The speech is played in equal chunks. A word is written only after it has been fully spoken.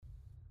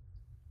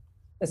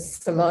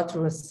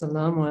As-salatu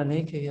was-salamu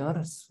alayka ya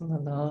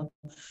Rasulallah.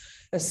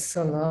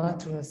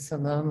 As-salatu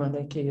was-salamu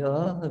alayka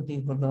ya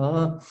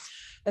Habibullah.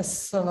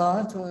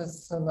 As-salatu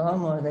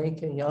was-salamu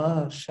alayka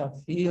ya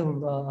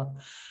Shafiullah.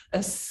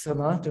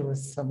 As-salatu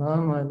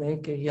was-salamu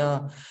alayka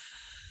ya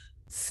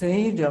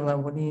Sayyid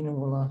al-awwaleen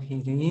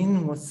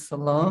wal-akhirin.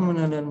 Was-salamun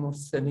ala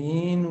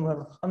al-mursaleen.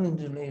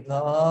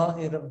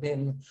 Walhamdulillahi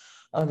rabbil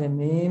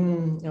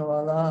alameen. Oh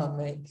Allah,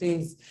 may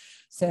please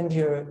send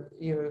your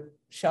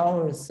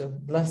showers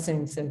of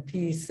blessings and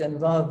peace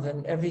and love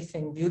and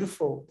everything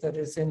beautiful that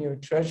is in your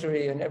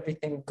treasury and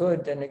everything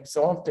good and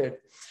exalted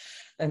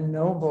and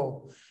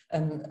noble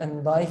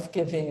and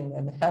life-giving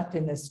and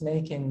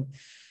happiness-making.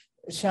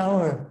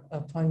 Shower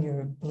upon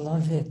your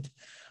beloved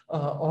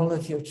all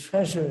of your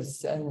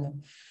treasures,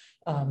 and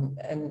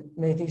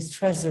may these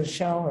treasures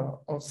shower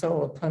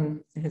also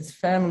upon his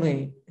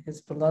family, his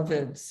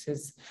beloveds,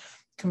 his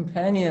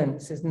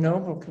companions, his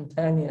noble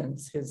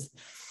companions, his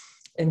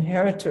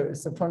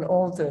inheritors, upon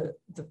all the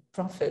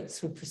prophets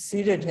who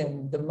preceded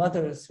him, the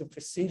mothers who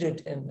preceded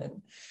him,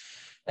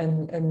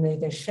 and may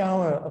they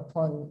shower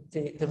upon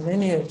the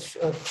lineage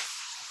of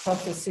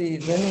prophecy,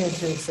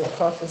 lineages of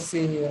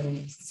prophecy,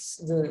 and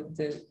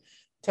the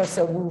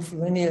tasawwuf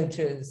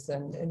lineages,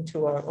 and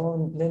into our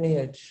own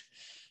lineage,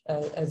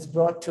 as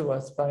brought to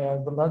us by our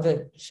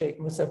beloved Sheikh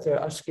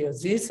Muzaffar Ashki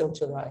Aziz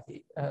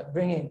al-Jalahi,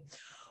 bringing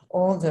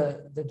all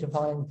the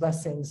divine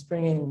blessings,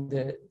 bringing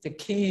the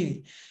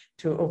key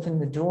to open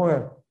the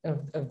door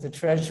of the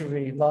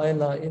treasury, La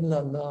ilaha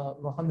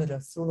illallah, Muhammad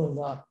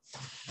Rasulullah.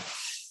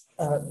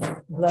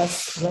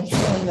 Bless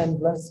him and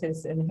bless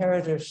his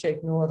inheritor,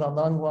 Sheikh Noor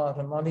al-Anwar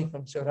al-Malik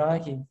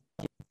al-Jarahi,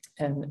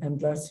 and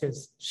bless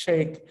his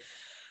Sheikh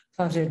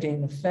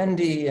Fakhruddin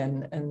Effendi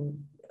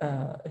and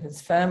his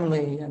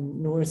family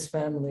and Noor's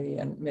family,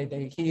 and may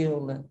they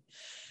heal and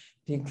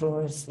be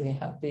gloriously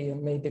happy,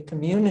 and may the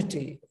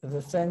community of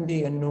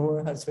Effendi and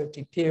Noor,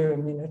 Hazrati Pir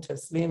Amina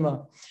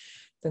Taslima,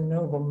 the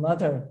noble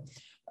mother,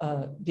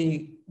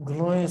 be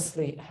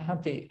gloriously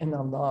happy in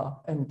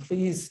Allah and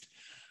pleased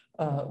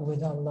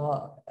with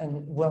Allah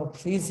and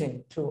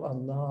well-pleasing to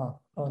Allah.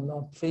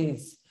 Allah,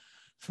 please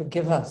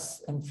forgive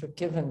us and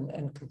forgiven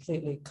and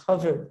completely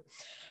covered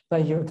by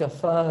your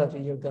Ghafar,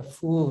 your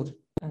Ghafoor,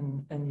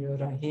 and your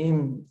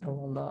Rahim, O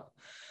Allah.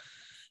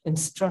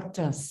 Instruct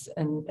us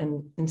and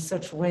in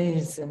such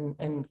ways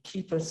and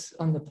keep us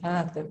on the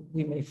path that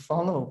we may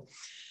follow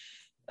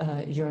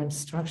your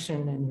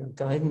instruction and your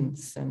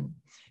guidance, and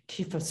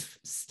keep us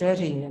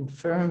steady and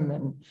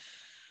firm,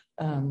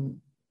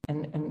 and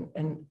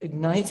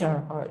ignite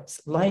our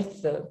hearts,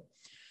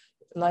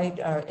 light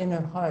our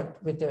inner heart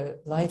with the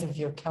light of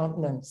your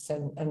countenance,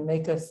 and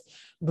make us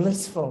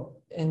blissful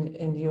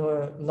in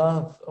your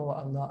love, O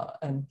Allah,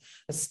 and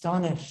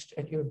astonished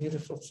at your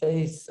beautiful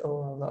face, O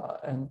Allah,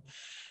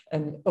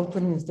 and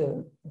open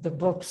the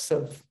books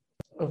of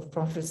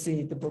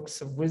prophecy, the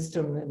books of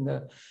wisdom, and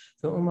the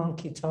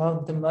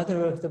Kitab, the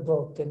mother of the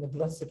book, and the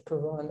blessed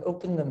Quran.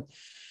 Open them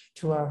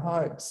to our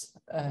hearts,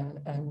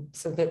 and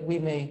so that we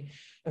may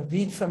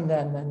read from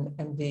them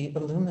and be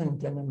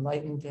illumined and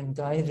enlightened and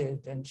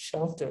guided and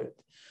sheltered,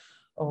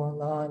 O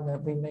Allah, and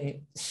that we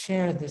may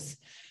share this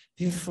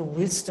beautiful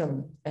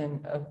wisdom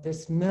and of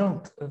this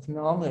milk of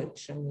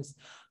knowledge and this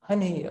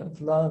honey of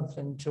love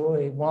and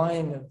joy,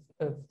 wine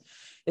of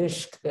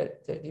ishq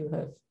that you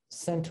have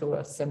sent to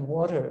us, and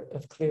water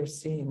of clear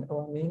scene.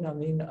 O Ameen,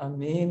 Ameen,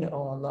 Ameen,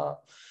 O Allah.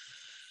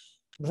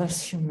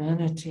 Bless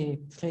humanity,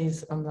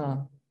 please,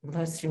 Allah.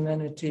 Bless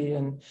humanity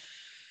and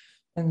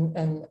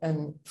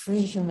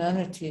free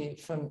humanity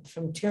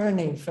from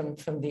tyranny,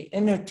 from the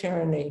inner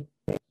tyranny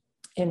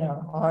in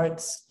our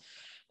hearts.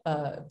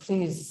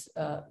 Please,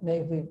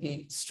 may we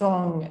be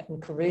strong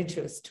and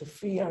courageous to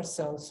free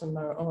ourselves from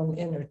our own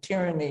inner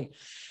tyranny.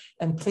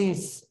 And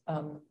please,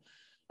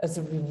 as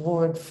a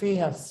reward, free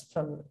us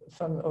from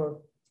or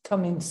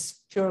coming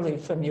purely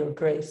from your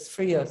grace,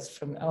 free us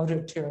from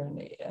outer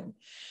tyranny, and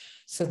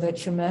so that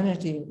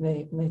humanity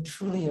may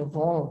truly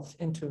evolve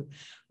into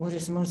what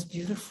is most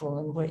beautiful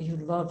and what you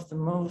love the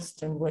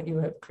most and what you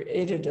have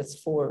created us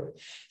for,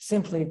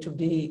 simply to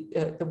be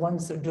the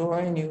ones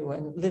adoring you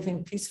and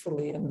living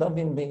peacefully and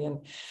lovingly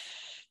and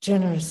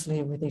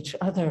generously with each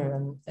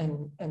other,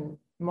 and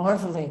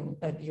marveling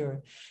at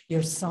your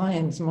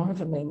signs,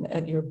 marveling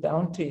at your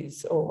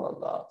bounties, O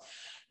Allah,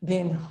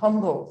 being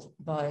humbled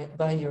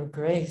by your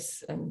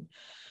grace and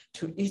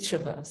to each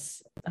of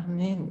us.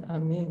 Ameen,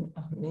 Ameen,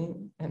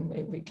 Ameen. And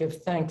may we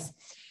give thanks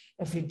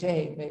every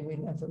day. May we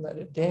never let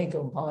a day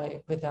go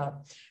by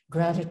without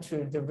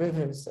gratitude, the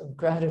rivers of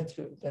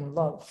gratitude and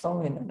love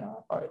flowing in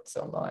our hearts,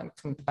 Allah, and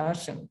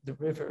compassion, the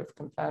river of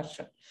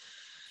compassion.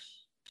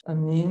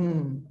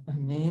 Ameen,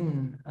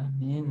 Ameen,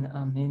 Ameen,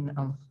 Ameen.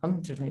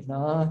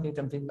 Alhamdulillah,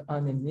 Rabbil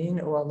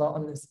Alameen. O Allah,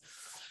 on this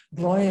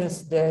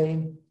glorious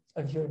day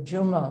of your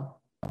Jummah,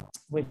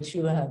 which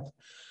you have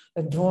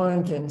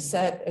adorned and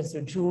set as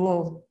a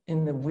jewel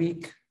in the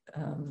week,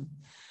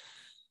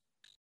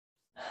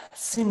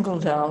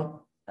 singled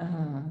out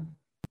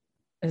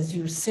as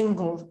you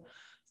singled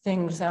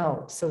things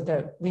out so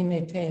that we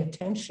may pay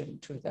attention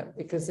to them.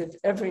 Because if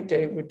every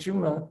day with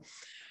Juma,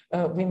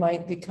 we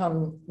might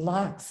become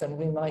lax and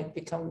we might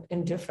become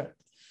indifferent.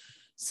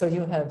 So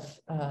you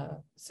have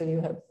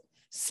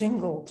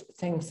singled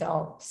things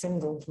out,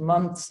 singled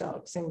months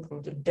out,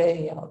 singled a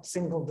day out,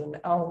 singled an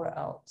hour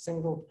out,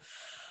 singled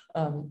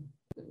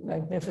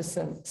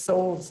magnificent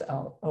souls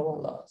out, O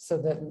Allah, so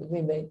that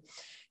we may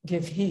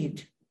give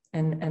heed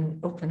and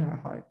open our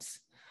hearts.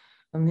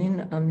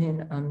 Amin,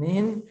 amin,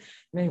 amin.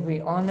 May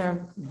we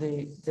honor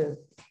the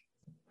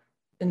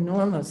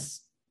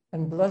enormous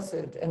and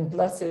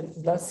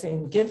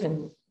blessing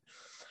given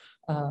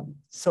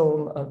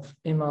soul of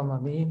Imam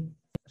Ali,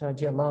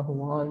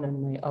 radiallahu anh,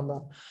 and may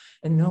Allah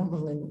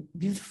ennoble and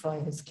beautify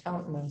his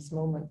countenance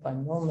moment by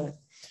moment.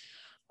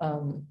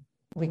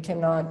 We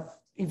cannot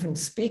even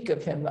speak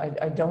of him.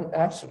 I don't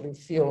actually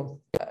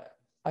feel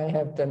I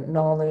have the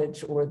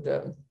knowledge or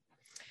the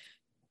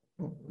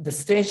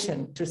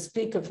station to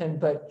speak of him,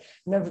 but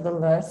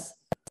nevertheless,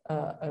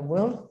 I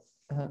will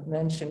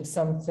mention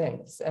some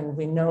things. And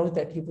we know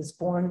that he was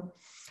born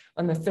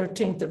on the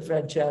 13th of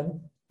Rajab,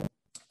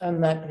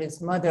 and that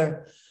his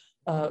mother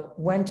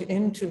went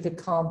into the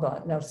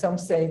Kaaba. Now, some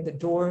say the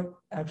door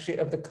actually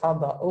of the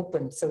Kaaba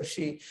opened, so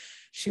she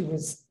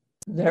was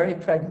very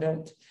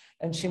pregnant,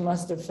 and she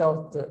must have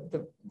felt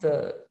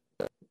the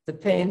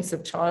pains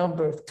of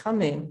childbirth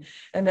coming.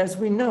 And as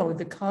we know,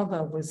 the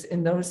Kaaba was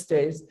in those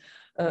days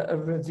a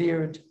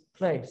revered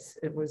place.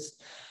 It was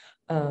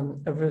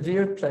a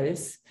revered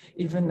place,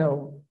 even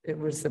though it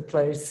was a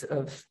place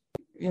of,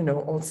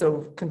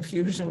 also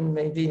confusion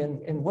maybe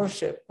in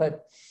worship.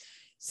 But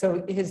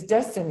so his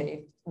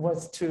destiny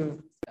was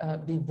to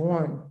be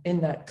born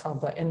in that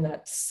Kaaba, in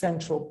that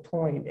central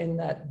point, in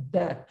that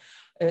bet,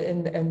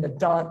 in the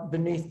dot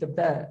beneath the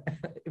bet,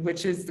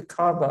 which is the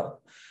Kaaba,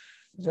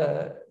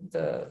 the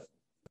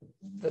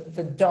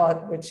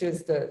dot, which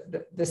is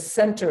the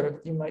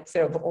center, you might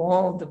say, of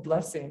all the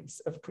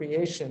blessings of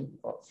creation,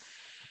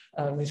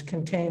 which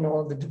contain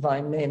all the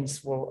divine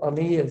names. Well,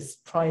 Ali is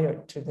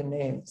prior to the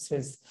names.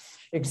 His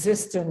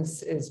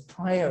existence is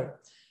prior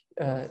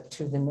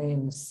to the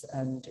names,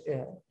 and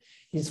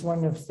he's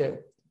one of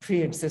the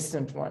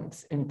pre-existent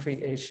ones in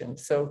creation.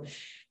 So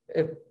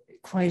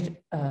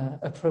quite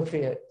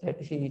appropriate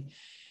that he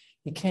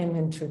came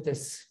into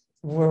this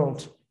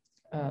world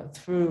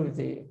through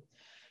the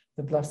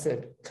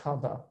blessed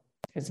Kaaba.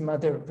 His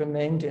mother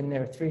remained in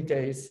there 3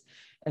 days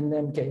and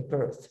then gave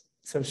birth.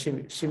 So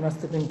she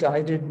must have been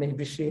guided.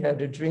 Maybe she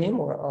had a dream,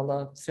 or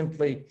Allah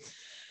simply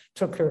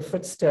took her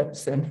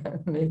footsteps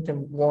and made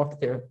them walk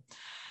there.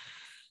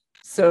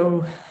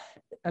 So,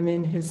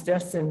 his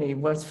destiny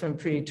was from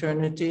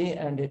pre-eternity,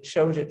 and it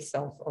showed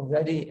itself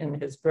already in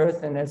his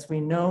birth. And as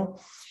we know,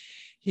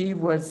 he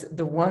was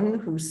the one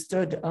who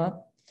stood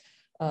up,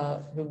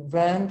 who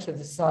ran to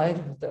the side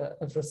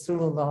of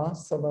Rasulullah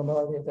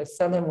sallallahu alaihi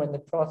wasallam when the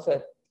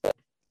Prophet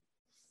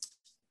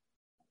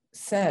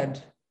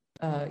said,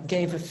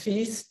 gave a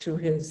feast to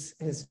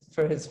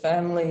for his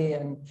family,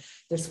 and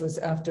this was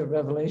after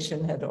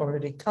revelation had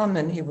already come,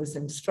 and he was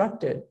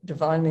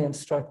divinely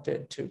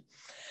instructed to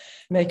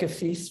make a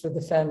feast for the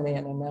family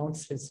and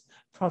announce his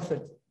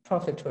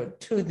prophethood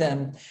to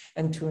them,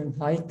 and to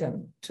invite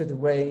them to the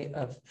way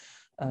of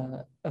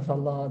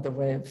Allah, the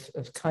way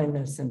of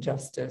kindness and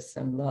justice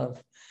and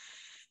love.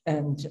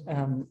 And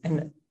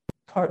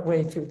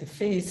partway through the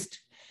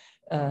feast,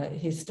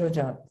 he stood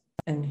up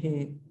and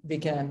he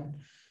began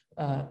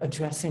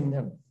addressing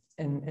them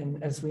in,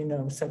 as we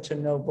know, such a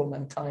noble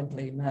and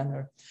kindly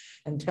manner,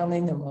 and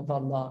telling them of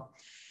Allah.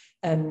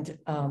 And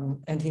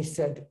he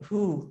said,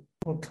 "Who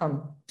will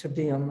come to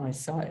be on my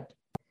side?"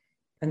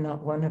 And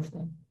not one of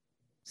them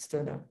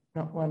stood up,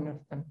 not one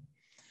of them,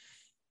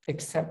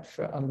 except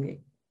for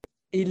Ali.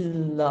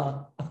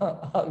 Illa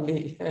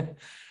Ali.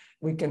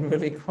 We can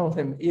really call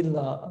him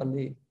Illa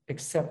Ali,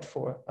 except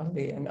for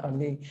Ali. And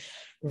Ali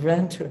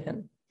ran to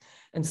him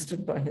and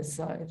stood by his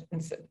side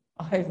and said,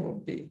 "I will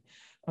be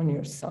on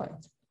your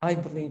side. I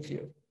believe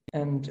you."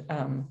 And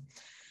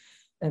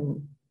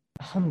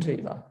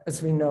alhamdulillah,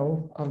 as we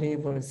know, Ali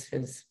was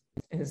his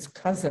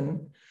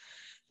cousin,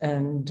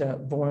 and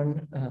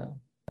born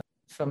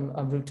from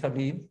Abu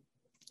Talib.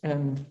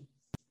 And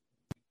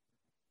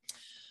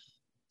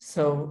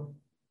so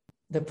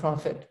the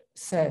Prophet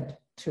said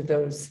to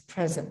those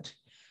present,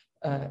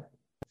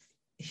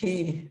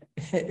 he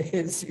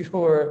is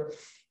your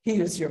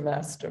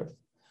master.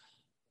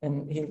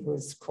 And he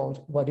was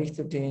called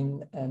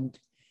Warithuddin, and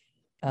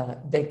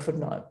they could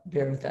not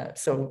bear that.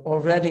 So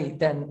already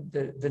then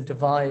the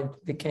divide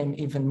became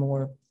even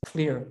more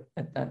clear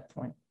at that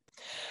point.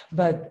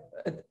 But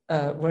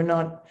we're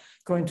not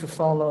going to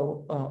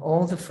follow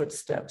all the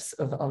footsteps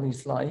of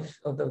Ali's life,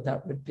 although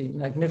that would be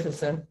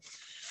magnificent,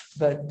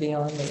 but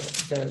beyond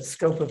the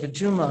scope of a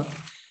Juma.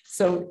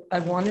 So I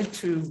wanted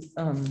to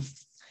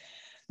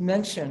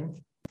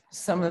mention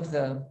some of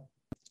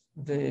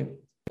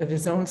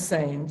his own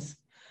sayings,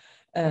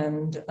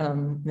 and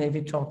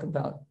maybe talk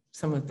about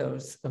some of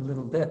those a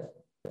little bit.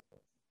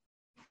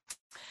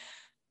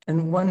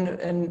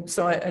 And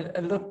so I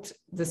looked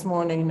this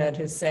morning at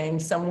his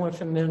sayings. Some were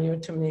familiar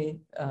to me,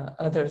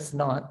 others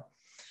not.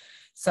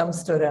 Some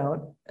stood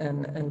out,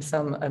 and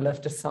some I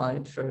left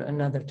aside for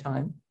another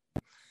time.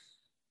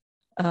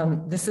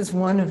 This is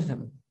one of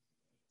them,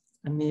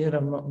 Amir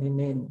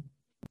al-Mu'minin.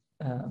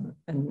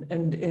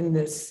 And in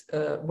this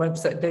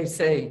website, they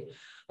say,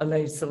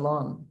 alayhi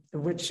salam,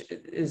 which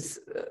is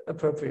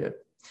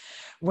appropriate.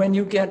 When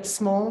you get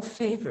small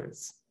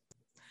favors,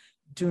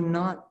 do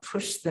not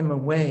push them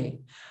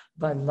away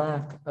by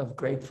lack of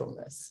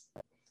gratefulness.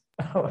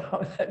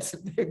 Oh, that's a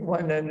big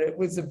one, and it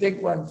was a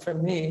big one for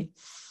me.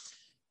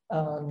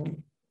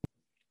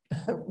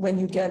 When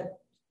you get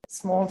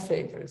small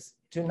favors,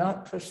 do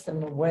not push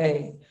them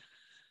away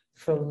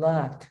for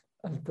lack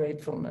of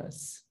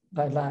gratefulness,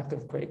 by lack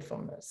of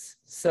gratefulness.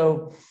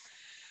 So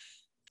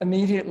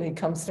immediately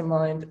comes to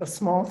mind a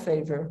small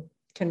favor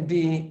can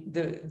be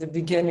the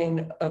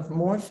beginning of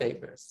more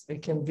favors.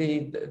 It can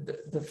be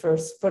the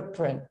first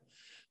footprint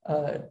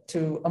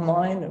to a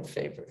mine of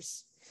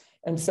favors.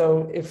 And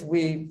so if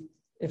we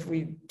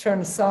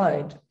turn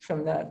aside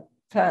from that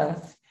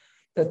path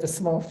that the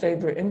small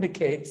favor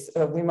indicates,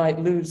 we might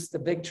lose the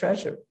big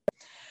treasure.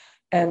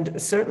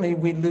 And certainly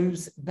we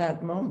lose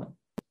that moment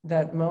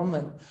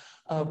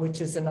which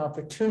is an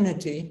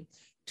opportunity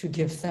to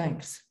give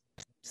thanks.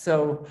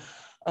 So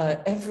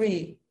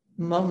every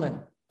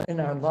moment in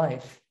our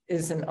life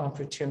is an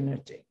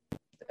opportunity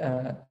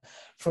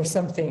for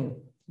something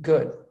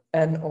good,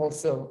 and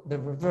also the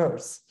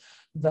reverse.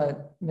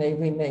 But may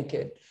we make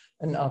it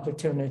an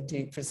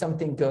opportunity for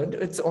something good.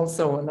 It's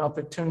also an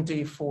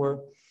opportunity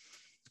for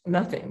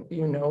nothing,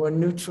 a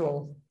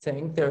neutral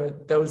thing. There are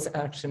those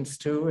actions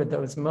too, or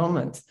those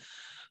moments.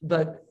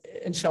 But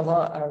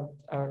inshallah,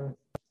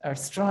 our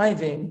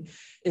striving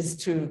is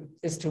to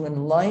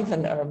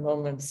enliven our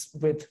moments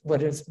with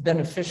what is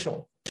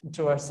beneficial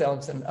to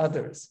ourselves and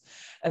others,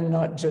 and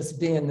not just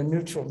be in the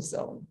neutral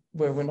zone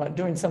where we're not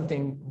doing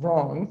something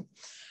wrong,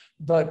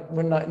 but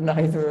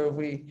neither are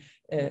we,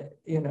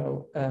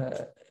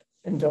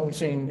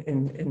 indulging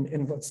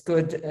in what's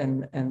good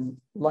and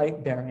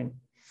light bearing.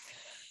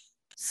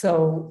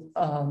 So,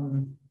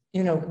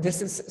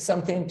 this is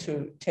something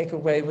to take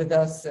away with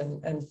us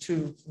and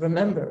to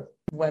remember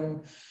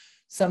when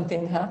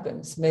something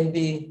happens.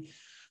 Maybe,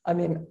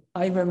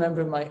 I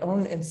remember my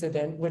own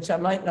incident, which I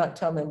might not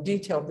tell in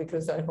detail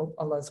because I hope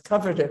Allah's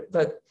covered it,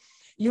 but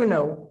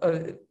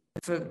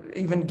for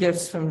even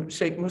gifts from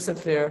Sheikh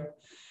Musafir,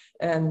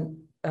 and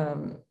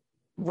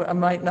I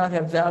might not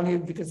have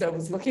valued because I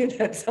was looking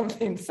at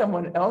something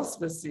someone else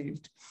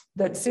received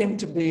that seemed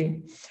to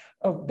be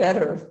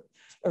better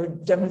or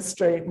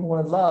demonstrate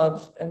more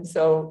love. And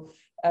so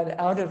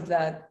out of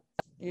that,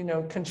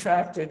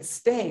 contracted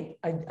state,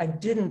 I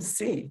didn't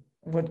see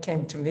what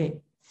came to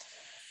me.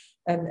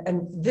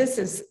 And this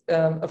is,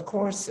 of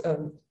course,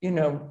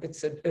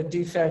 it's a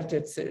defect.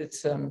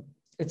 It's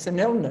an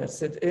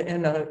illness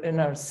in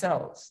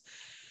ourselves,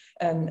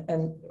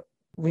 and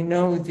we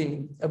know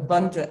the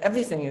abundant.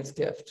 Everything is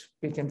gift.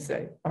 We can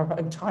say our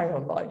entire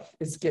life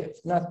is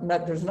gift.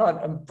 There's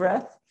not a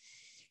breath,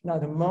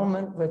 not a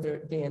moment, whether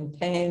it be in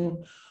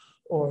pain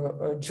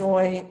or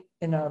joy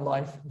in our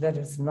life, that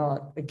is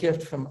not a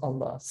gift from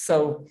Allah.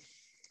 So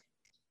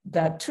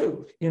that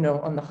too,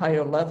 on the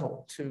higher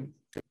level, to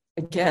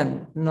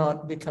again,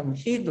 not become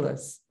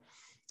heedless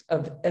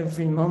of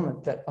every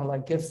moment that Allah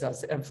gives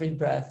us, every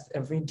breath,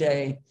 every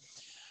day,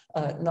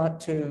 not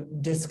to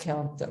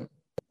discount them,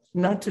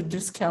 not to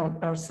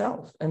discount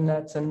ourselves. And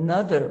that's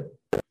another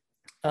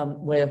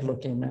way of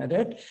looking at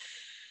it,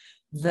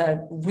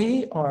 that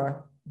we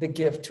are the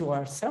gift to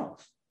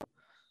ourselves.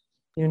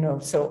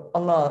 So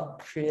Allah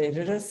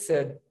created us,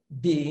 said,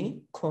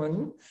 be,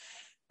 kun,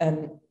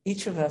 and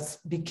each of us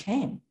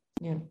became.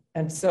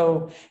 And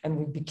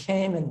we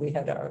became, and we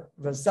had our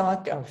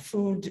razak, our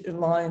food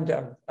aligned,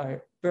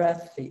 our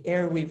breath, the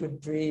air we would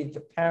breathe,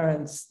 the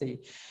parents,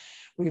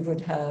 we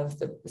would have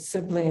the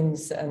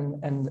siblings,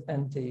 and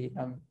the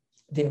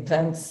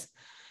events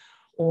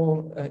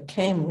all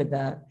came with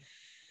that.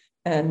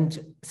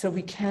 And so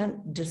we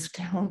can't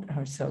discount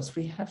ourselves.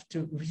 We have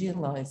to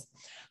realize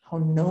how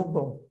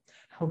noble,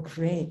 how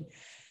great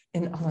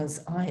in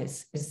Allah's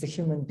eyes is the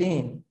human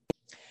being.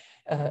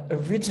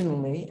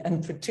 Originally,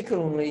 and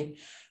particularly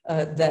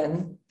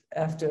then,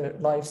 after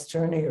life's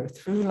journey or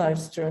through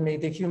life's journey,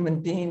 the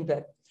human being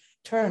that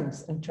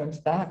turns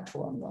back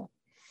to Allah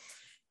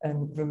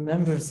and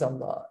remembers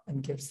Allah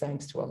and gives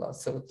thanks to Allah.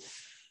 So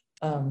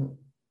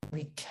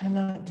we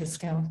cannot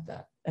discount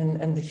that.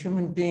 And the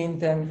human being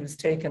then who's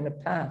taken a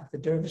path, the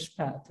dervish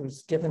path,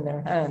 who's given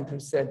their hand, who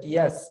said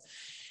yes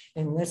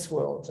in this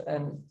world,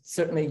 and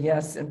certainly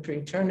yes in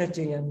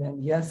pre-eternity, and then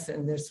yes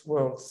in this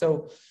world.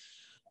 So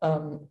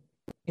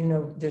we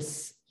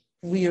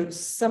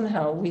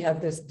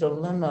have this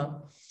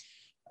dilemma.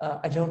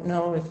 I don't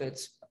know if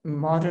it's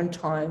modern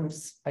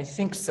times, I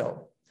think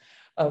so,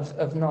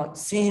 of not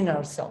seeing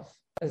ourselves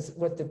as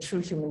what the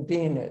true human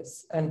being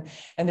is. And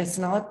it's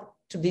not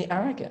to be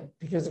arrogant,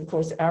 because of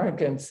course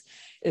arrogance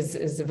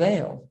is a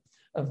veil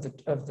of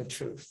the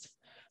truth.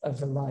 of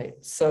the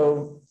light.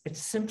 So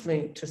it's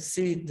simply to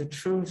see the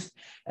truth,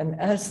 and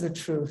as the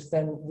truth,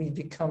 then we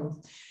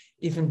become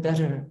even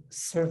better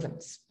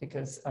servants,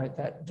 because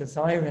that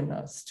desire in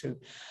us to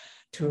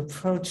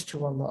approach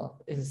to Allah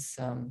is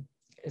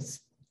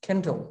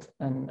kindled,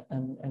 and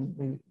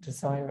we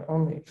desire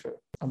only for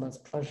Allah's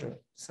pleasure.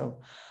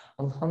 So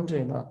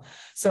Alhamdulillah.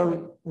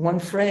 So one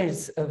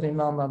phrase of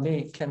Imam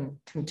Ali can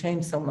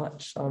contain so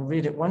much. I'll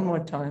read it one more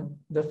time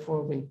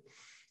before we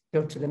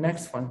go to the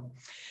next one.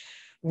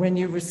 When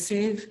you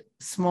receive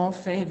small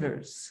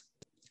favors,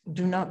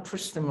 do not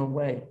push them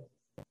away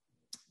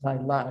by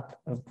lack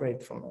of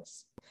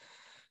gratefulness.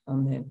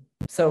 Amen.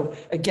 So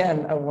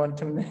again, I want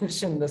to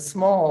mention the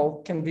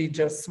small can be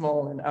just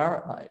small in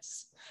our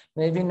eyes.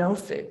 Maybe no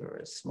favor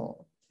is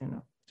small,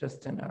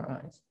 just in our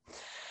eyes.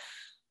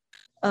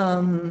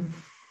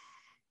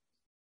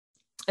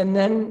 And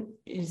then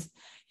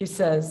he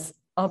says,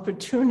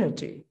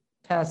 opportunity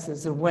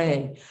passes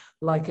away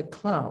like a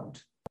cloud.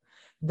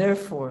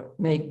 Therefore,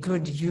 make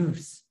good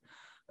use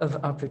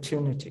of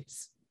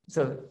opportunities.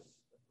 So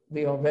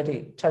we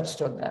already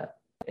touched on that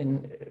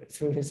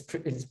through his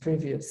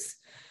previous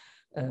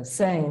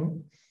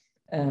saying,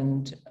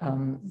 and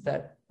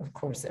that, of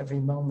course, every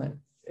moment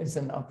is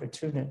an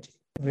opportunity,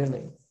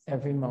 really.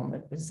 Every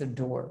moment is a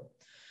door.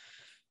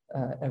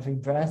 Every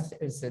breath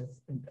is a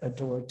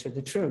door to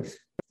the truth,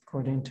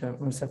 according to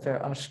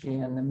Muzaffar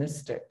Ashki and the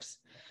mystics.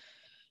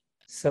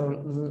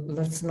 So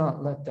let's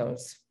not let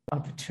those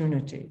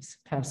opportunities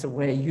pass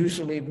away.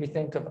 Usually we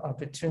think of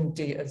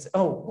opportunity as,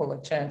 a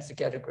chance to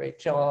get a great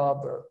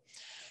job, or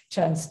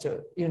chance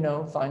to,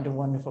 find a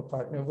wonderful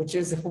partner, which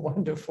is a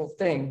wonderful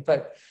thing.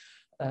 But,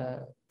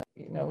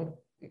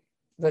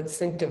 let's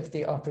think of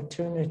the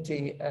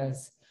opportunity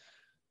as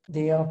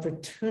the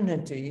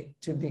opportunity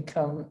to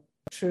become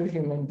true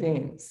human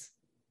beings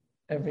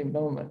every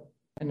moment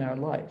in our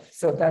life.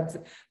 So that's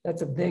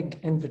a big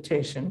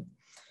invitation.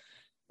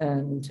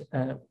 And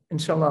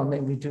inshallah, may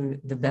we do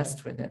the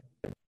best with it.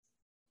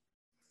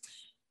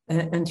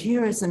 And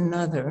here is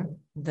another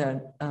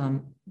that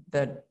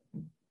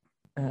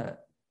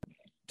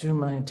drew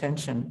my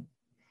attention.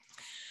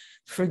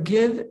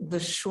 Forgive the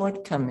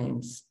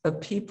shortcomings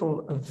of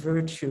people of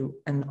virtue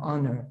and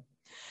honor,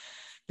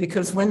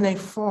 because when they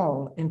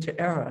fall into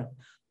error,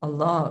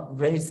 Allah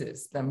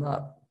raises them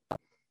up.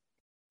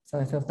 So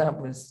I thought that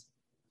was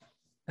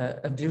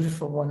a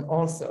beautiful one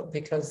also,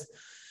 because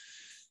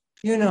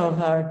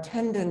of our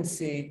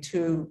tendency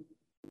to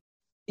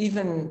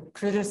even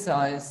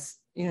criticize,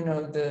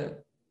 the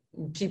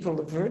people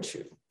of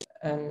virtue.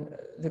 And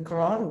the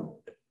Quran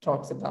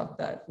talks about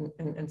that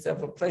in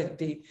several places.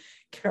 Be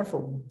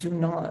careful. Do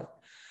not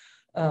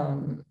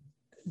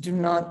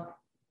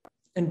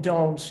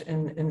indulge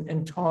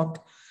in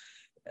talk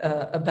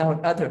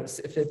about others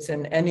if it's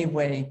in any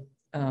way,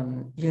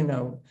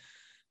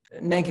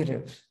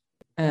 negative.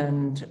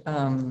 And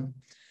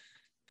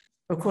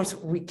of course,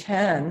 we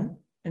can,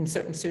 in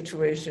certain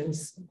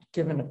situations,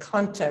 given a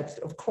context,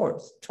 of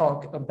course,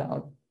 talk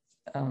about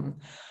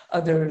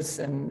others,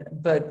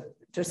 but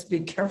just be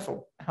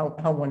careful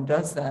how one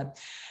does that,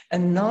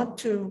 and not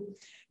to.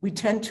 We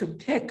tend to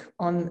pick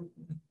on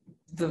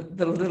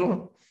the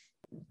little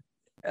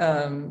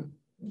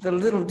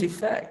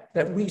defect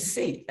that we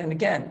see. And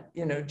again,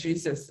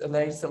 Jesus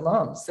alayhi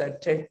salam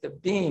said, take the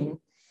beam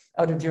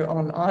out of your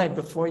own eye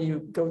before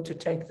you go to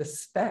take the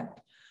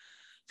speck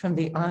from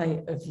the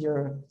eye of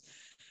your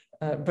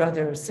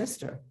brother or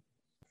sister,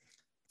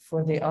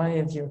 for the eye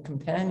of your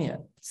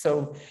companion.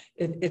 So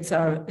it's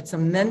a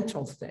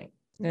mental thing,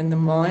 and the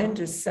mind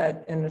is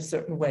set in a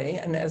certain way.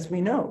 And as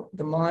we know,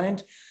 the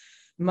mind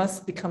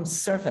must become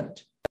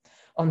servant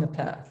on the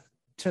path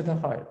to the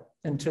heart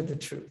and to the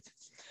truth.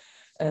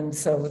 And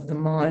so the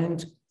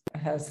mind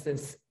has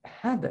this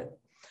habit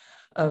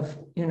of,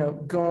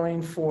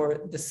 going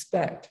for the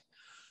speck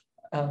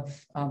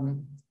of,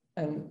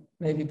 and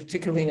maybe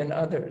particularly in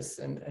others,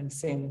 and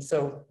seeing.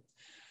 So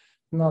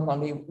Imam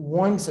Ali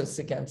warns us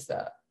against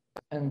that,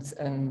 and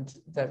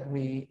that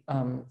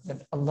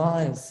that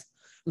Allah is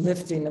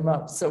lifting them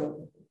up.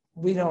 So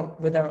we don't,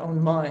 with our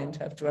own mind,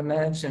 have to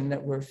imagine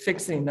that we're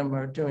fixing them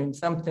or doing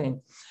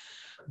something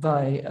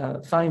by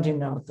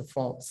finding out the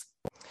faults.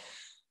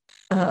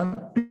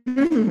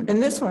 And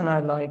this one I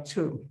like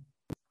too.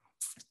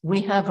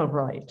 We have a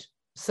right.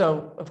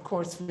 So of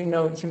course we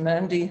know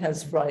humanity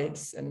has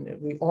rights, and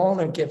we all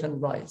are given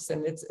rights,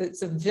 and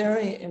it's a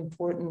very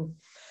important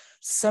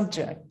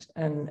subject,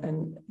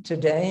 and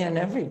today and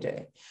every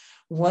day.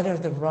 What are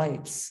the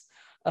rights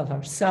of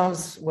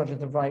ourselves? What are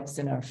the rights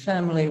in our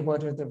family?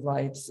 What are the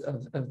rights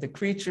of the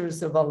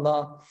creatures of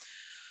Allah,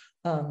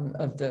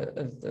 of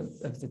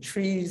the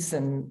trees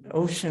and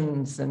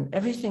oceans, and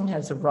everything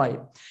has a right.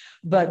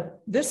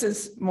 But this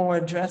is more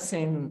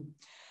addressing,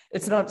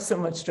 it's not so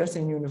much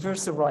addressing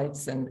universal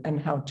rights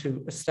and how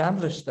to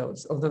establish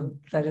those, although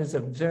that is a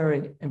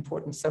very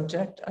important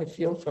subject, I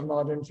feel, for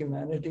modern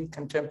humanity,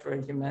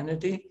 contemporary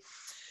humanity.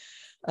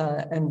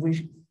 And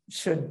we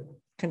should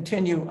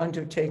continue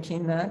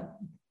undertaking that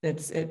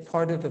It's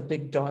part of a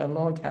big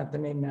dialogue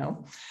happening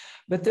now.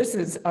 But this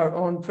is our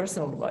own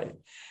personal right.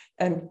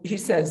 And he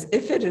says,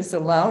 if it is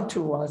allowed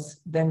to us,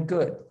 then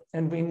good.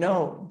 And we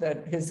know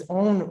that his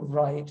own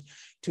right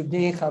to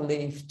be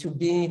Khalif, to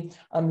be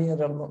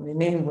Amir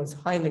al-Mu'mineen was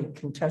highly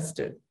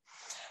contested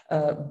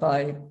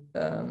by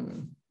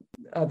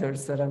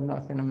others that I'm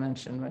not going to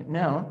mention right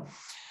now.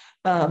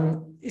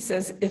 He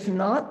says, if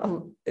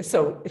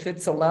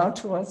it's allowed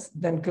to us,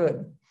 then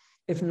good.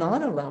 If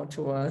not allowed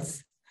to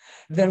us,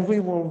 then we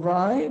will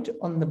ride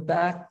on the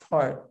back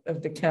part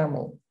of the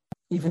camel,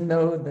 even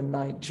though the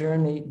night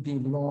journey be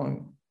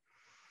long.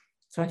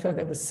 So I thought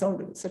that was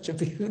such a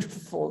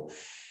beautiful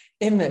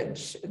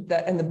image,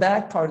 that in the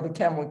back part of the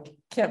camel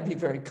can't be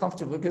very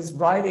comfortable, because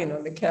riding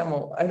on the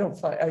camel, I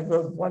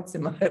rode once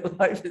in my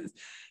life, it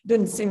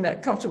didn't seem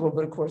that comfortable,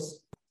 but of course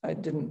I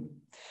didn't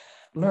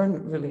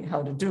learn really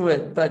how to do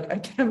it, but I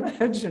can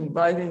imagine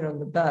riding on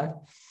the back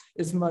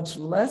is much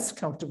less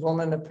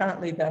comfortable. And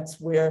apparently that's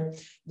where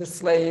the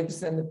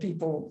slaves and the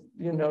people,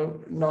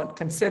 not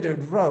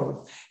considered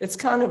rode. It's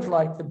kind of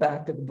like the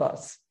back of the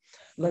bus,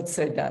 let's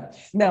say that.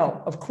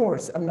 Now, of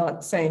course, I'm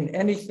not saying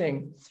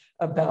anything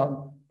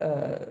about,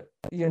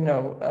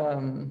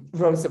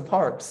 Rosa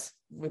Parks.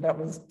 That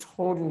was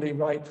totally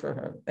right for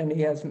her. And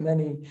he has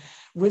many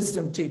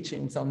wisdom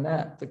teachings on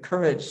that, the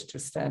courage to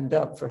stand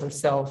up for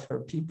herself,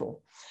 her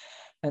people.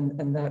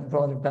 And that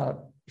brought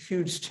about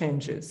huge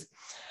changes.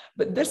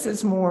 But this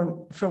is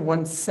more for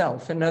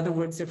oneself. In other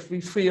words, if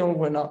we feel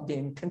we're not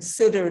being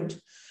considered,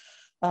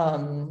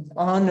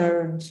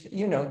 honored,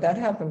 that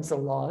happens a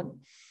lot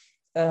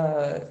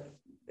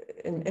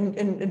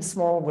in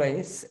small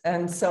ways.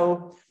 And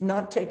so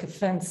not take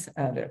offense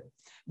at it,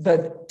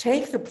 but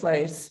take the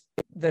place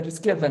that is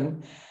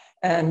given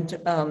and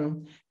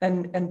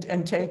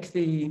take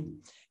the,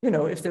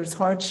 if there's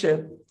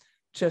hardship,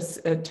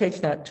 just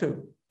take that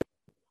too.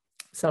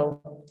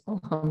 So,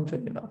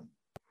 alhamdulillah.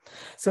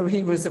 So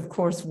he was, of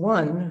course,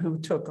 one who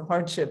took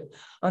hardship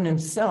on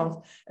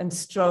himself and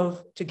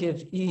strove to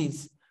give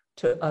ease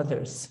to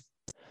others.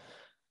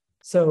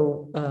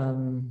 So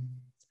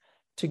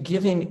to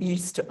giving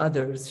ease to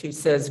others, he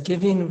says,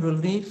 giving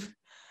relief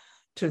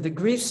to the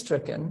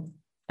grief-stricken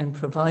and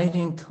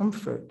providing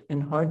comfort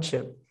in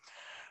hardship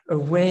are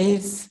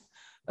ways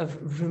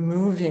of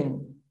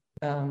removing,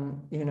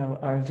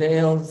 our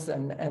veils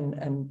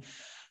and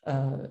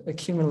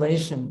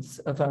accumulations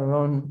of our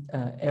own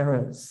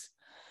errors.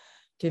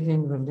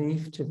 Giving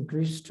relief to the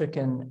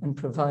grief-stricken and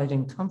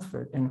providing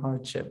comfort in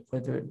hardship,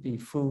 whether it be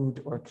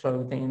food or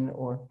clothing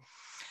or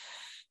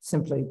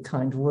simply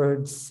kind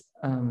words.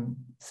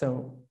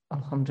 So,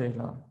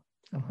 alhamdulillah,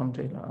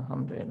 alhamdulillah,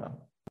 alhamdulillah.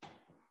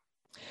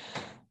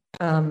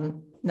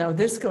 Now,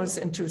 this goes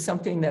into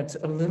something that's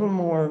a little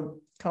more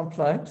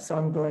complex, so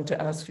I'm going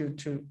to ask you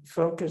to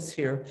focus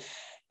here.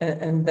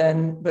 And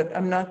then, but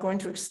I'm not going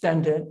to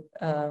extend it.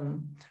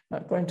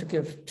 Not going to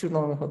give too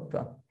long a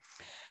khutbah,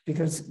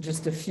 because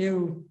just a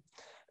few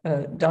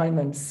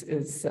diamonds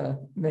is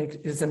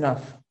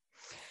enough.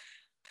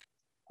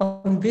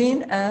 On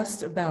being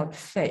asked about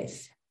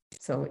faith,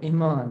 so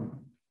Iman,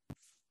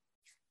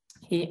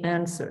 he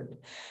answered,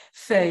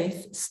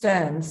 faith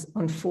stands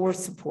on 4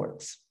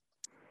 supports.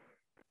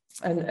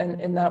 And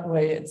in that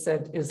way, it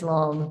said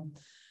Islam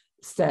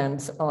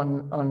stands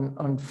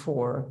on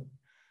 4.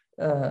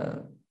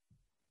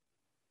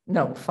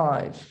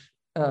 5.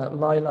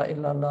 La ilaha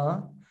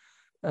illallah.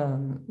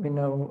 We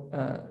know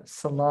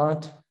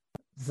Salat,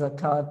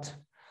 Zakat,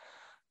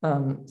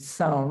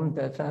 Saum,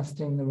 the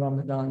fasting, the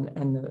Ramadan,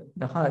 and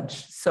the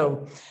Hajj.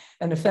 So,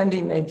 and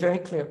Effendi made very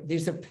clear,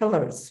 these are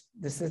pillars.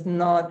 This is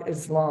not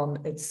Islam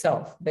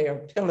itself. They are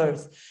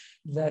pillars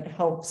that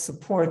help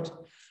support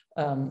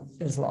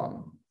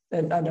Islam.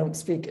 And I don't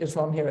speak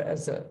Islam here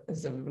as a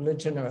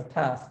religion or a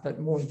path, but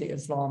more the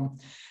Islam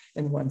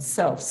in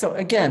oneself. So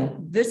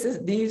again,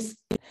 these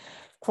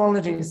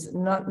qualities,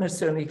 not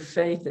necessarily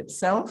faith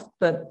itself,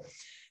 but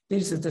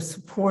these are the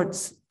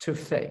supports to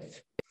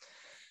faith.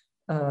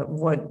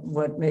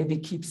 What maybe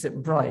keeps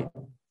it bright.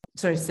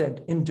 So he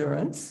said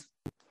endurance,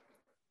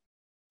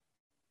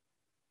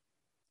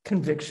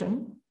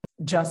 conviction,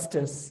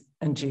 justice,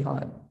 and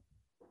jihad.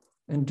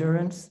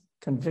 Endurance,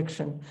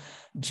 conviction,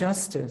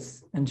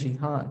 justice, and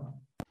jihad.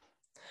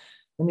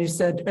 And he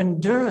said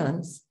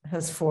endurance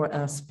has 4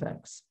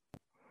 aspects.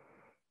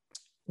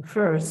 The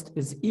first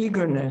is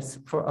eagerness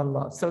for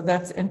Allah. So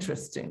that's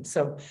interesting.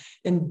 So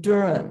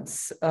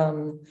endurance.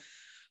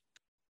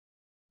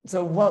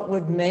 So what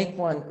would make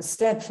one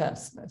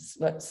steadfastness,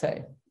 let's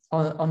say,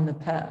 on the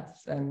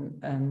path,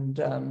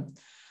 and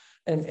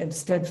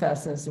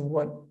steadfastness in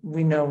what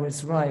we know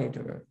is right,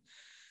 or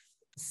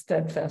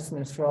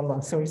steadfastness for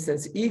Allah. So he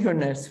says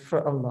eagerness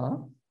for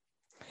Allah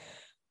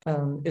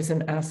is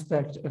an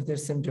aspect of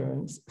this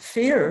endurance.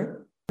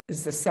 Fear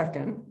is the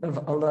second,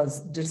 of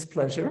Allah's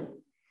displeasure.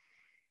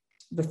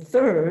 The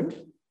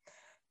third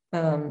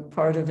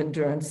part of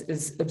endurance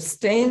is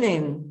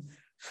abstaining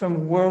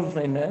from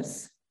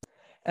worldliness,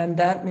 and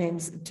that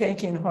means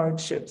taking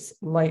hardships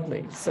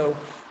lightly, so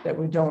that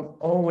we don't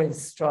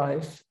always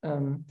strive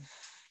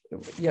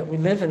yet we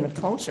live in a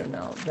culture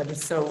now that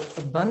is so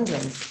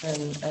abundant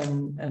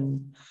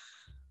and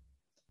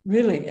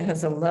really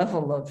has a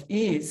level of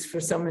ease for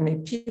so many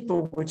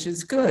people, which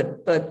is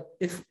good. But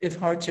if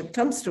hardship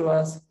comes to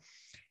us,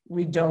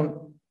 we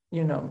don't,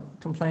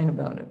 complain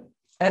about it.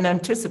 And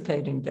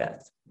anticipating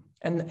death.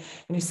 And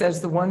he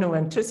says the one who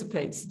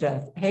anticipates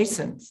death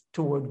hastens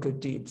toward good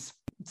deeds.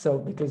 So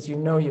because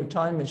your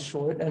time is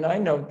short, and I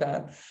know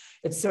that,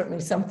 it's certainly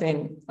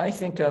something I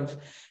think of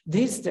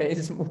these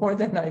days more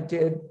than I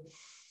did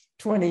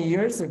 20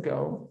 years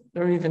ago,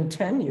 or even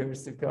 10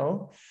 years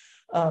ago.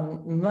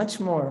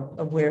 Much more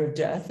aware of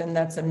death, and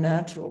that's a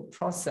natural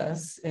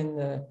process in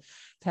the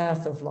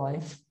path of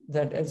life,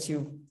 that as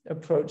you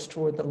approach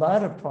toward the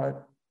latter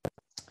part,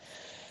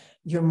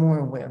 you're more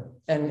aware,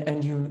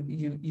 and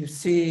you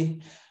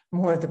see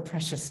more of the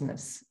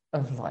preciousness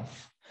of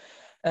life.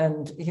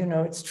 And,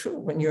 it's true,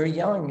 when you're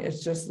young,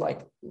 it's just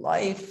like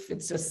life,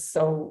 it's just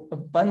so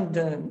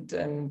abundant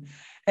and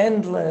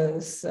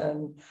endless,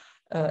 and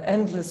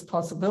endless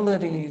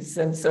possibilities.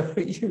 And so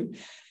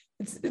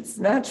it's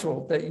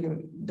natural that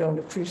you don't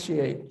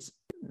appreciate,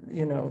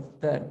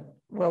 that,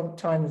 well,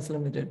 time is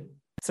limited.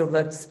 So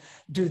let's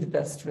do the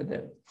best with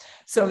it.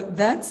 So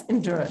that's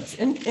endurance.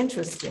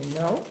 Interesting,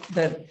 no?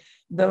 That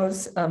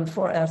those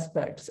 4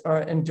 aspects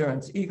are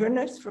endurance: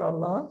 eagerness for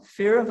Allah,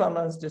 fear of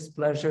Allah's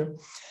displeasure,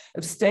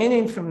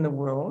 abstaining from the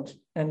world,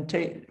 and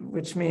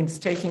which means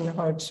taking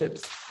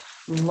hardships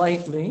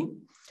lightly,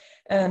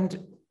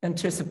 and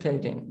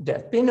anticipating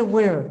death, being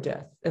aware of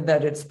death, and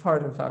that it's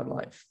part of our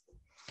life.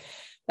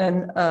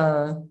 And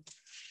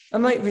I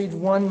might read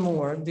one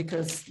more,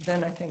 because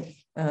then I think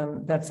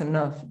that's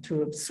enough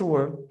to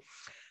absorb.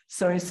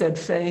 So he said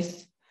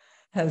faith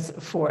has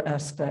 4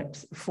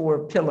 aspects,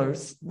 4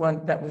 pillars.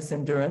 One, that was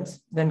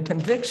endurance. Then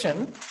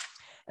conviction,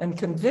 and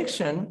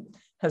conviction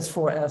has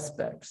 4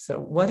 aspects. So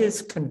what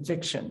is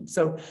conviction?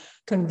 So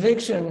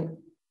conviction,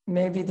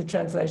 maybe the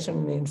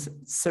translation means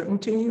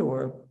certainty,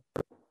 or,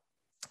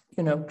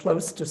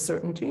 close to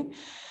certainty.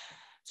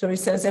 So he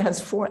says it has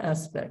 4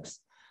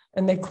 aspects.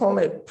 And they call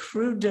it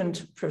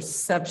prudent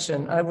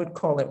perception. I would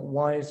call it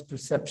wise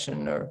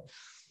perception, or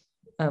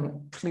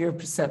clear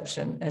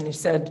perception. And he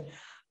said,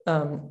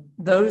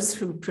 those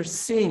who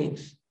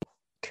perceive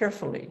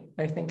carefully,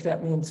 I think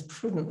that means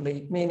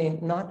prudently, meaning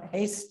not in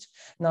haste,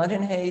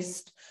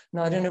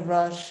 not in a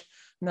rush,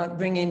 not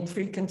bringing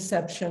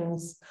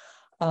preconceptions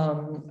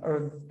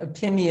or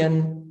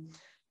opinion,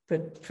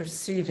 but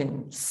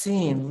perceiving,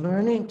 seeing,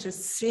 learning to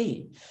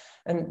see.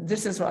 And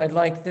this is why I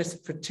like this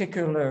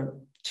particular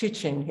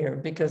teaching here,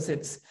 because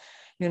it's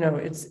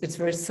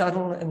very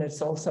subtle, and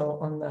it's also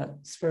on that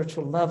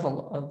spiritual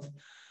level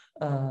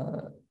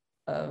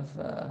of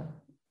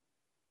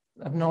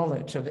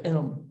knowledge, of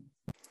ilm,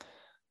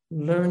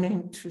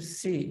 learning to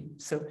see.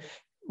 So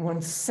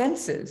one's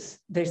senses,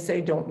 they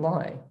say, don't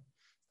lie.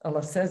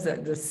 Allah says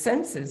that the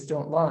senses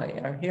don't lie.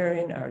 Our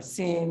hearing, our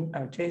seeing,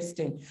 our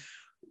tasting.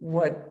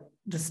 What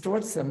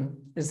distorts them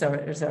is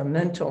our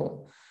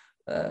mental,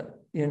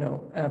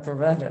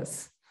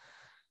 apparatus.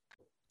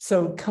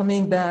 So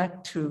coming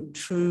back to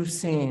true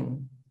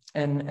seeing,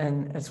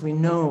 and as we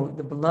know,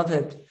 the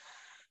beloved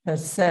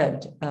has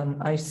said,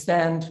 I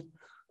stand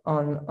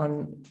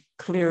on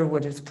clear,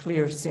 what is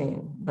clear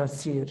seeing,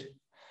 basir.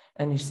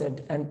 And he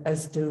said, and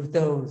as do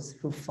those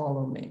who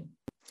follow me.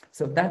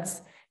 So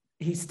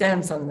he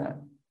stands on that.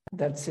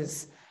 That's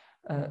his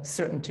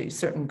certainty,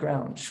 certain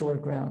ground, sure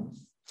ground.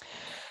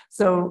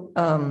 So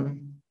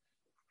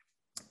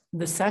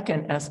the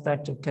second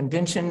aspect of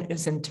conviction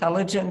is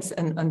intelligence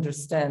and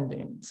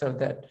understanding, so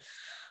that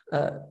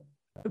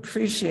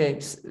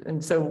appreciates.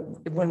 And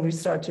so when we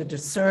start to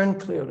discern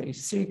clearly,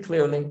 see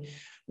clearly,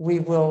 we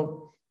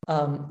will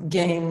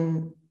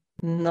gain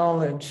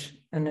knowledge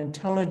and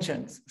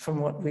intelligence from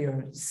what we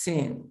are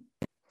seeing.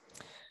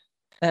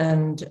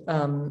 And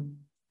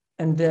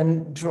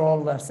then draw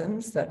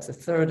lessons. That's a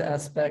third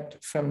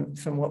aspect from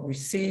what we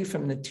see,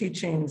 from the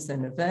teachings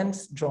and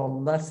events. Draw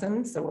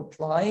lessons, so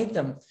apply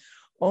them.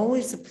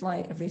 Always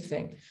apply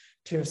everything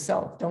to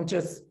yourself. Don't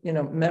just,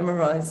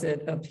 memorize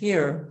it up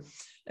here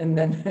and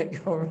then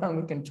go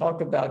around. We can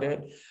talk about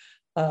it.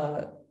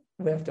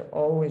 We have to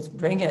always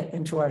bring it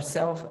into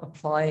ourselves,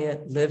 apply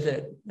it, live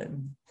it.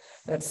 And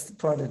that's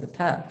part of the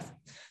path,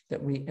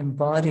 that we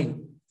embody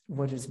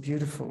what is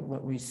beautiful,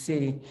 what we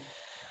see.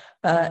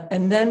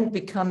 And then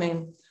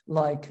becoming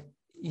like,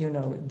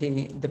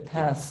 the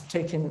past,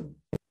 taking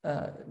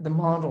the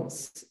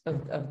models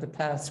of the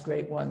past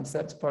great ones.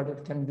 That's part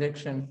of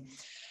conviction,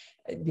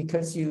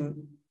 because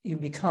you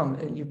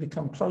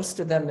become close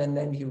to them, and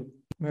then you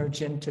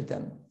merge into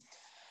them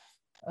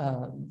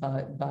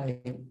by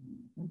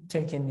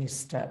taking these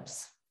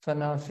steps.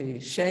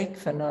 Fanafi Sheikh,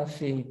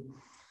 Fanafi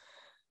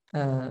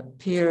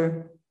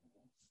Pir,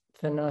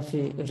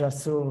 Fanafi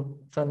Rasul,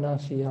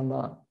 Fanafi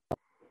Allah,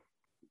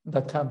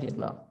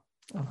 Bakabillah.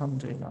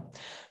 Alhamdulillah.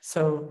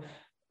 So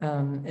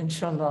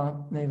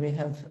inshallah, may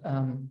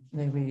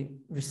we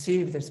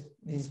receive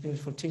these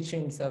beautiful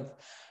teachings of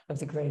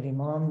the great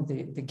Imam,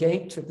 the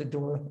gate to the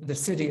door, the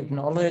city of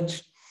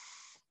knowledge,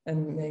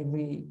 And may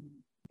we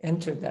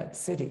enter that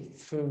city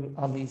through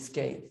Ali's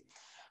gate.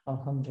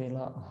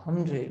 Alhamdulillah,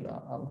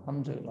 Alhamdulillah,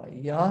 Alhamdulillah.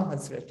 Ya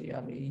Hazrati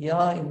Ali,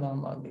 Ya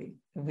Imam Ali.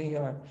 We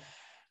are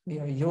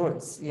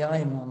yours. Ya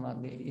Imam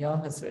Ali, Ya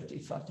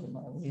Hazrati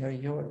Fatima. We are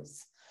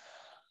yours.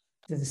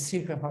 To the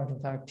secret heart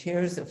of our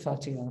tears of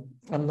Fatiha.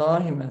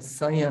 Allahumma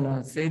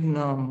sayyana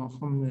Sayyidina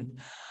Muhammad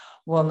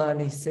wa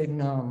ali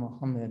Sayyidina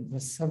Muhammad wa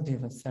salli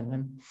wa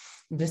sallam.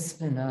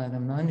 Bismillah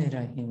ar-Rahman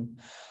ar-Rahim.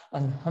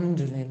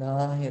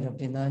 Alhamdulillahi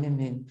Rabbil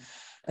Alamin.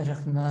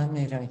 الرحمن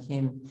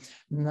الرحيم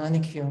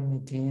مالك يوم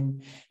الدين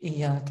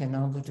إياك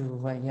نعبد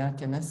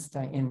وإياك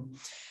نستعين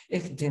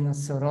اهدنا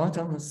الصراط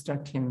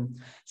المستقيم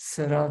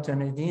صراط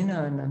الذين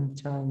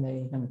أنعمت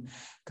عليهم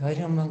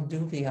غير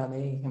المغضوب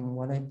عليهم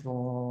ولا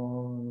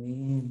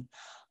الضالين.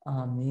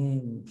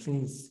 Amen.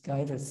 Please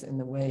guide us in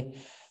the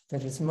way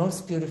that is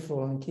most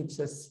beautiful and keeps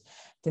us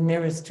the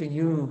nearest to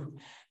you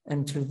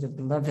and to the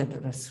beloved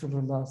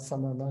Rasulullah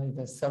sallallahu alaihi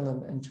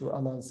wasallam, and to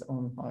Allah's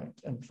own heart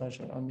and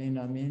pleasure. Amen,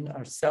 amen.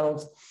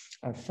 Ourselves,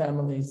 our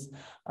families,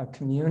 our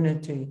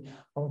community,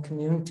 all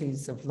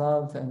communities of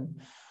love and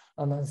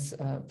Allah's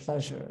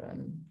pleasure,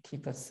 and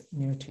keep us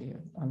near to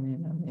you.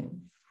 Amen,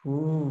 amen.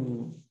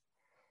 Ooh.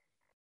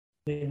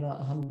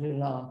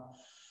 Alhamdulillah.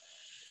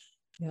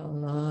 Ya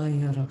Allah,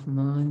 Ya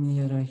Rahman,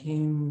 Ya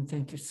Rahim.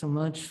 Thank you so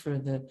much for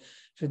the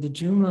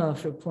Jummah,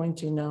 for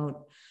pointing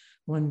out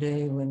one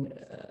day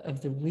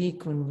of the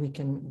week when we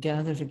can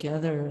gather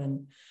together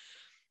and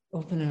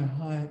open our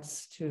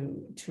hearts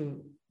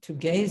to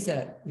gaze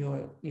at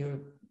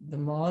the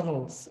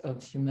models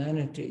of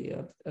humanity,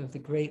 of the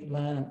great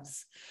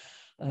lamps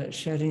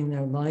shedding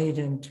their light,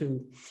 and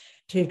to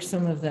take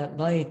some of that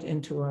light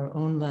into our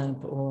own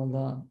lamp, O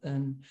Allah,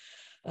 and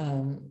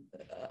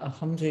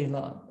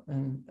Alhamdulillah,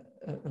 and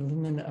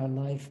illumine our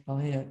life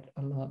by it.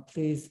 Allah,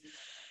 please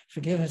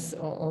forgive us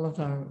all of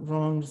our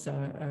wrongs,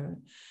 our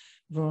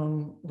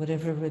wrong,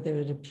 whatever, whether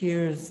it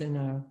appears in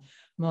our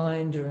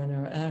mind or in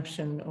our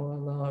action, O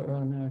Allah, or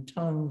on our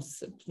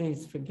tongues.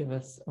 Please forgive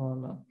us, O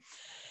Allah,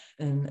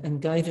 and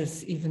guide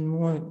us even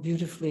more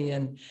beautifully,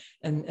 and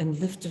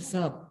lift us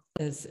up,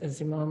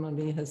 as Imam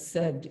Ali has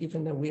said,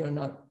 even though we are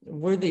not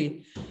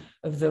worthy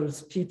of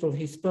those people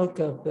he spoke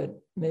of, but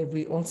may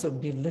we also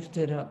be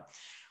lifted up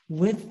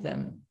with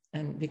them,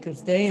 and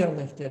because they are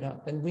lifted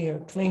up and we are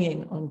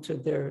clinging onto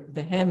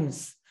the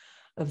hems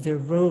of their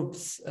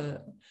robes,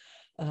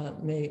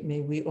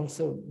 may we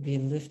also be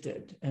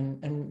lifted,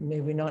 and may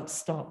we not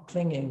stop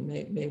clinging,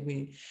 may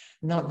we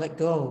not let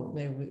go,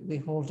 may we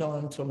hold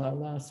on till our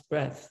last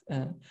breath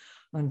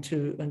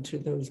unto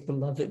those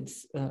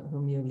beloveds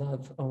whom you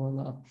love, O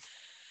Allah.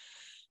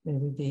 May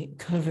we be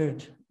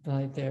covered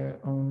by their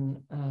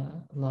own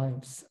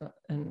lives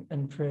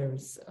and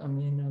prayers.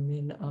 Amen,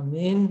 amen,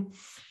 amen.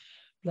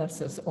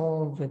 Bless us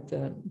all with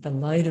the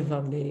light of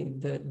Ali,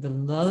 the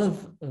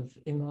love of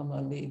Imam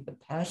Ali, the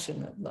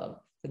passionate love,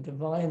 the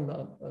divine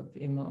love of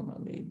Imam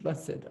Ali,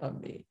 blessed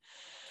Ali,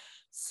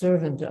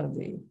 servant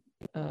Ali,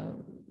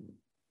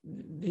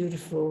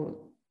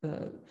 beautiful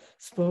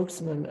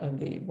spokesman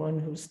Ali, one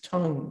whose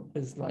tongue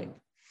is like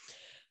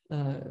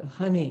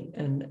honey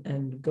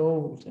and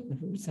gold, and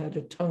who's had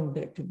a tongue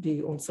that could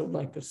be also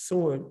like a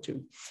sword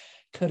to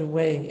cut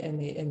away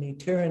any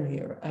tyranny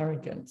or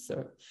arrogance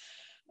or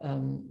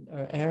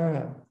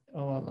error,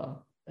 O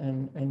Allah.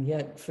 And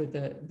yet for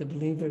the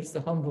believers,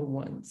 the humble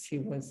ones, he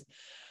was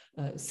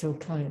so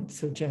kind,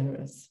 so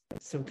generous,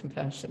 so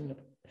compassionate,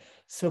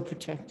 so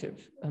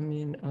protective.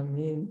 Ameen,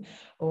 ameen.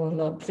 Oh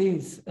Allah,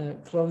 please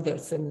clothe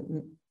us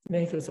and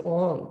make us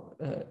all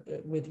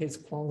with his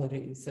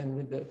qualities and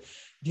with the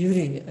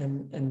beauty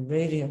and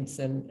radiance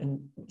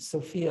and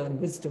Sophia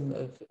and wisdom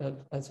of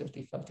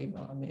Hazrati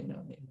Fatima. Ameen,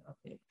 ameen,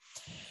 ameen.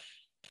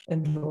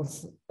 And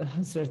also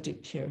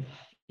Hazrati Pir.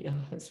 Ya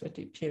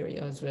Hazrati Pir,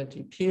 Ya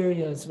Hazrati Pir,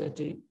 Ya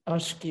Hazrati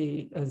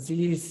Ashki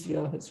Aziz,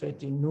 Ya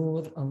Hazrati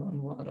Nur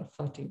Al-Anwar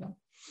Fatima.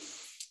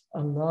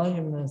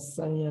 Allahumma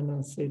salli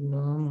ala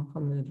Sayyidina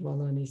Muhammad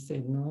wa ali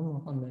Sayyidina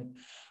Muhammad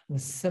wa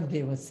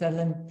salli wa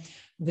sallam.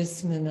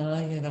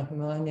 Bismillahir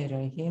Rahmanir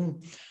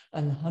Rahim.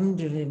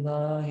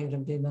 Alhamdulillahi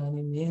Rabbil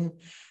Alamin.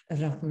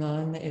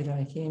 Ar-Rahmanir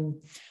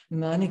Rahim.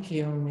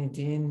 Maliki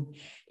Yawmiddin.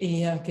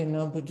 Iyyaka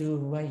na'budu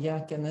wa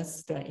iyyaka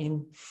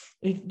nasta'in.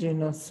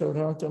 Ihdina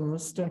as-sirata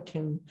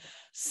al-mustaqim.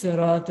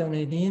 Sirata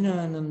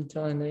alladhina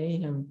an'amta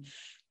alayhim.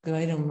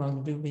 غير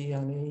المغضوب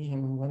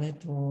عليهم ولا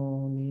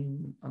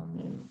الضالين.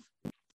 Amen.